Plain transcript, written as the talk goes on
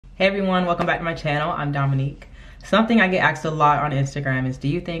Hey everyone, welcome back to my channel. I'm Dominique. Something I get asked a lot on Instagram is, do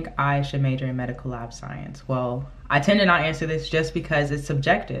you think I should major in medical lab science? Well, I tend to not answer this just because it's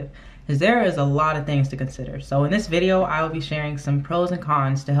subjective, as there is a lot of things to consider. So in this video, I will be sharing some pros and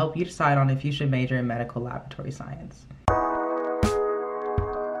cons to help you decide on if you should major in medical laboratory science.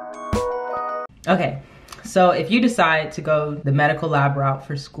 Okay, so if you decide to go the medical lab route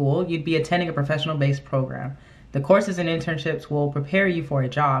for school, you'd be attending a professional-based program. The courses and internships will prepare you for a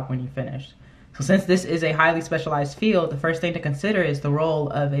job when you finish. So since this is a highly specialized field, the first thing to consider is the role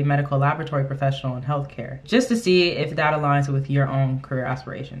of a medical laboratory professional in healthcare, just to see if that aligns with your own career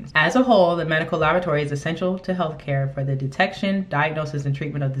aspirations. As a whole, the medical laboratory is essential to healthcare for the detection, diagnosis, and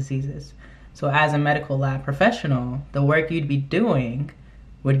treatment of diseases. So as a medical lab professional, the work you'd be doing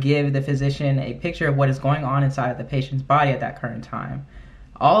would give the physician a picture of what is going on inside of the patient's body at that current time.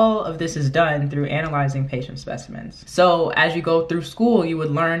 All of this is done through analyzing patient specimens. So as you go through school, you would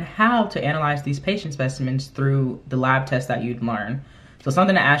learn how to analyze these patient specimens through the lab tests that you'd learn. So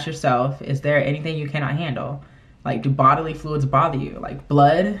something to ask yourself, is there anything you cannot handle? Like, do bodily fluids bother you? Like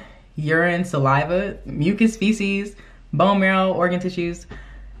blood, urine, saliva, mucus, feces, bone marrow, organ tissues,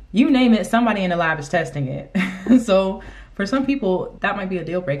 you name it, somebody in the lab is testing it. So for some people, that might be a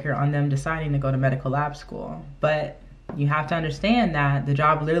deal breaker on them deciding to go to medical lab school. But you have to understand that the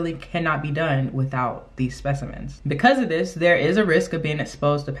job literally cannot be done without these specimens. Because of this, there is a risk of being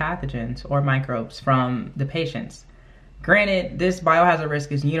exposed to pathogens or microbes from the patients. Granted, this biohazard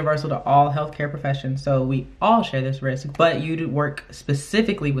risk is universal to all healthcare professions, so we all share this risk, but you work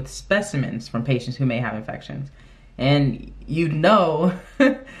specifically with specimens from patients who may have infections. And you know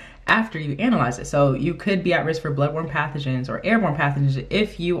after you analyze it. So you could be at risk for bloodborne pathogens or airborne pathogens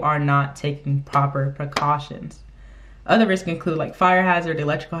if you are not taking proper precautions. Other risks include like fire hazard,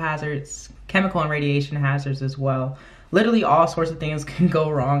 electrical hazards, chemical and radiation hazards as well. Literally all sorts of things can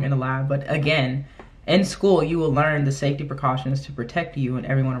go wrong in the lab. But again, in school, you will learn the safety precautions to protect you and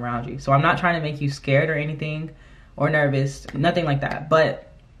everyone around you. So I'm not trying to make you scared or anything or nervous, nothing like that.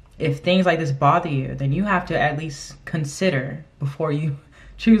 But if things like this bother you, then you have to at least consider before you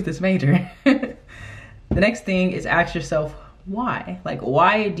choose this major. The next thing is ask yourself, why? Like,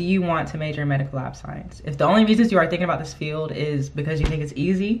 why do you want to major in medical lab science? If the only reasons you are thinking about this field is because you think it's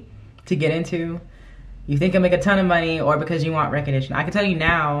easy to get into, you think you'll make a ton of money, or because you want recognition, I can tell you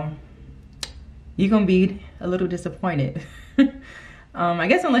now, you're gonna be a little disappointed. I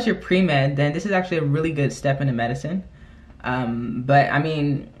guess unless you're pre-med, then this is actually a really good step into medicine. But I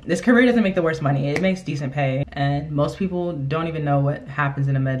mean, this career doesn't make the worst money. It makes decent pay, and most people don't even know what happens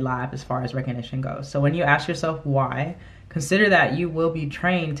in a med lab as far as recognition goes. So when you ask yourself why, consider that you will be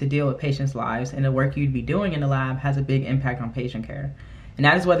trained to deal with patients' lives, and the work you'd be doing in the lab has a big impact on patient care. And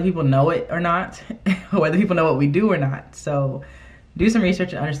that is whether people know it or not, or whether people know what we do or not. So do some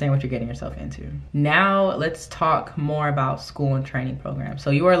research and understand what you're getting yourself into. Now let's talk more about school and training programs. So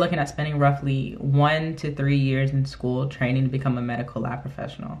you are looking at spending roughly 1 to 3 years in school training to become a medical lab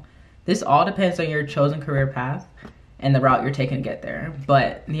professional. This all depends on your chosen career path and the route you're taking to get there.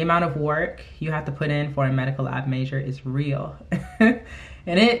 But the amount of work you have to put in for a medical lab major is real. And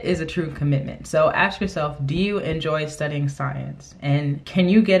it is a true commitment. So ask yourself, do you enjoy studying science? And can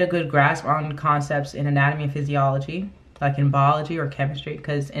you get a good grasp on concepts in anatomy and physiology, like in biology or chemistry?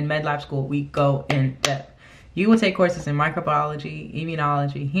 Because in med lab school, we go in depth. You will take courses in microbiology,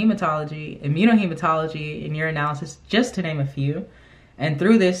 immunology, hematology, immunohematology, and urinalysis, just to name a few. And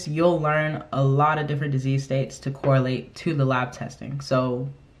through this, you'll learn a lot of different disease states to correlate to the lab testing. So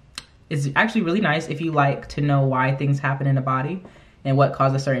it's actually really nice if you like to know why things happen in the body and what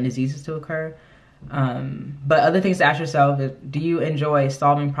causes certain diseases to occur. But other things to ask yourself is, do you enjoy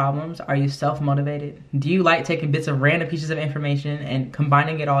solving problems? Are you self-motivated? Do you like taking bits of random pieces of information and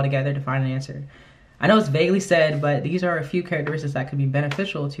combining it all together to find an answer? I know it's vaguely said, but these are a few characteristics that could be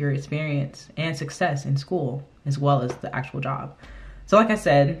beneficial to your experience and success in school, as well as the actual job. So like I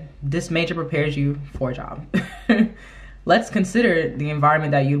said, this major prepares you for a job. Let's consider the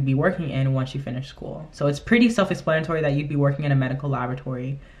environment that you'd be working in once you finish school. So it's pretty self-explanatory that you'd be working in a medical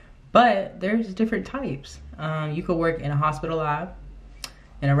laboratory, but there's different types. You could work in a hospital lab,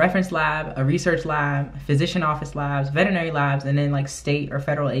 in a reference lab, a research lab, physician office labs, veterinary labs, and then like state or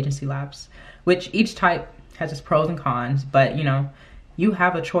federal agency labs, which each type has its pros and cons, but you know, you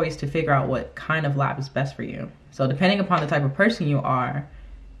have a choice to figure out what kind of lab is best for you. So depending upon the type of person you are,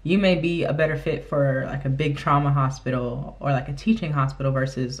 you may be a better fit for like a big trauma hospital or like a teaching hospital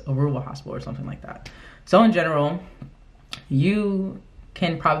versus a rural hospital or something like that. So in general, you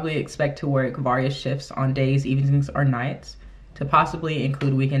can probably expect to work various shifts on days, evenings, or nights, to possibly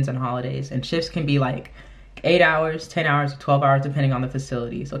include weekends and holidays. And shifts can be like 8 hours, 10 hours, 12 hours, depending on the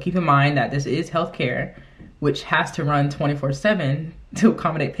facility. So keep in mind that this is healthcare, which has to run 24/7 to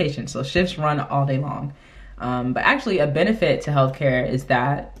accommodate patients. So shifts run all day long. But actually a benefit to healthcare is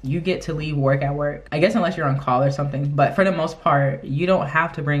that you get to leave work at work. I guess unless you're on call or something, but for the most part, you don't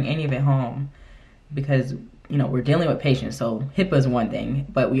have to bring any of it home because, you know, we're dealing with patients. So HIPAA is one thing,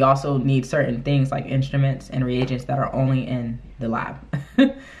 but we also need certain things like instruments and reagents that are only in the lab.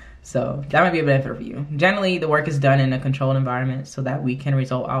 So that might be a benefit for you. Generally, the work is done in a controlled environment so that we can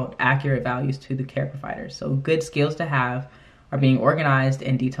result out accurate values to the care providers. So good skills to have are being organized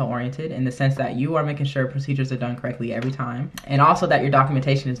and detail-oriented in the sense that you are making sure procedures are done correctly every time, and also that your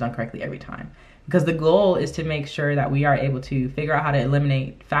documentation is done correctly every time. Because the goal is to make sure that we are able to figure out how to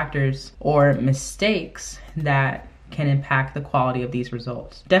eliminate factors or mistakes that can impact the quality of these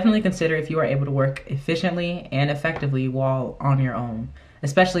results. Definitely consider if you are able to work efficiently and effectively while on your own,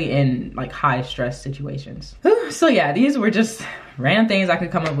 especially in like high stress situations. So yeah, these were just random things I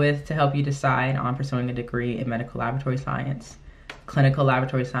could come up with to help you decide on pursuing a degree in medical laboratory science, clinical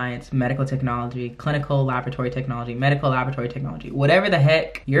laboratory science, medical technology, clinical laboratory technology, medical laboratory technology, whatever the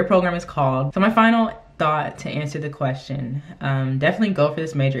heck your program is called. So my final thought to answer the question, definitely go for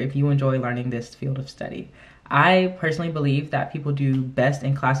this major if you enjoy learning this field of study. I personally believe that people do best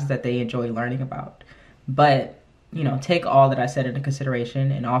in classes that they enjoy learning about. But, you know, take all that I said into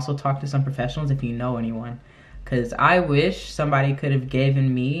consideration and also talk to some professionals if you know anyone. Because I wish somebody could have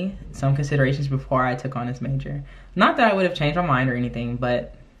given me some considerations before I took on this major. Not that I would have changed my mind or anything,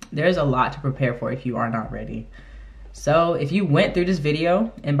 but there's a lot to prepare for if you are not ready. So if you went through this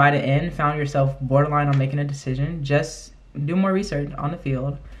video and by the end found yourself borderline on making a decision, just do more research on the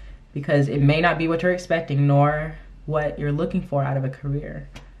field, because it may not be what you're expecting nor what you're looking for out of a career.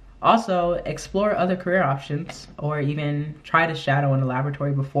 Also, explore other career options or even try to shadow in the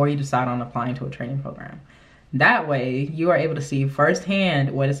laboratory before you decide on applying to a training program. That way, you are able to see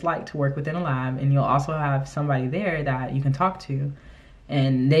firsthand what it's like to work within a lab, and you'll also have somebody there that you can talk to,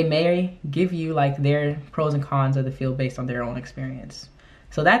 and they may give you like their pros and cons of the field based on their own experience.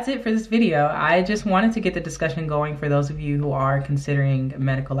 So that's it for this video. I just wanted to get the discussion going for those of you who are considering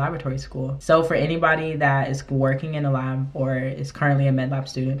medical laboratory school. So for anybody that is working in a lab or is currently a med lab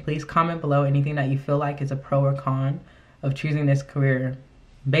student, please comment below anything that you feel like is a pro or con of choosing this career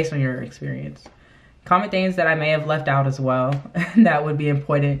based on your experience. Comment things that I may have left out as well that would be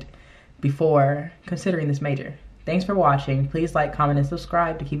important before considering this major. Thanks for watching. Please like, comment, and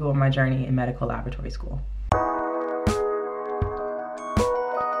subscribe to keep up with my journey in medical laboratory school.